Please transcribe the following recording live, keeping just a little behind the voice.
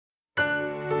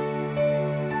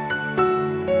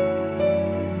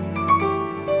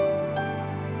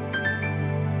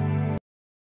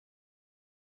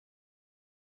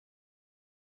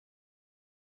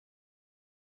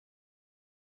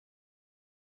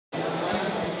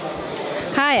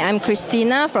Hi, I'm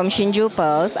Christina from Shinju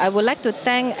Pearls. I would like to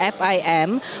thank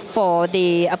FIM for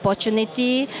the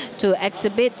opportunity to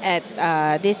exhibit at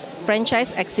this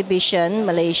franchise exhibition,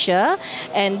 Malaysia.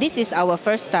 And this is our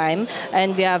first time,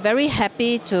 and we are very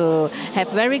happy to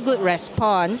have very good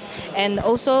response. And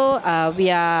also, we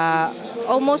are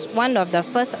almost one of the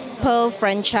first pearl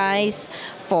franchise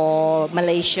for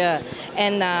Malaysia.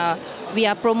 And we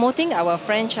are promoting our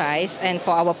franchise and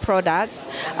for our products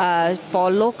for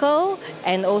local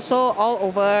and also all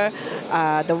over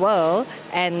the world,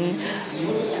 and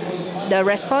the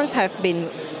response have been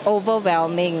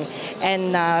overwhelming,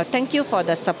 and thank you for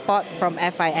the support from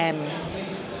FIM.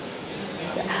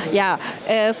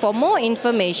 For more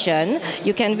information,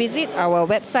 you can visit our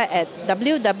website at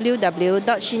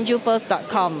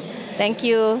www.shinjupearls.com. Thank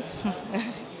you.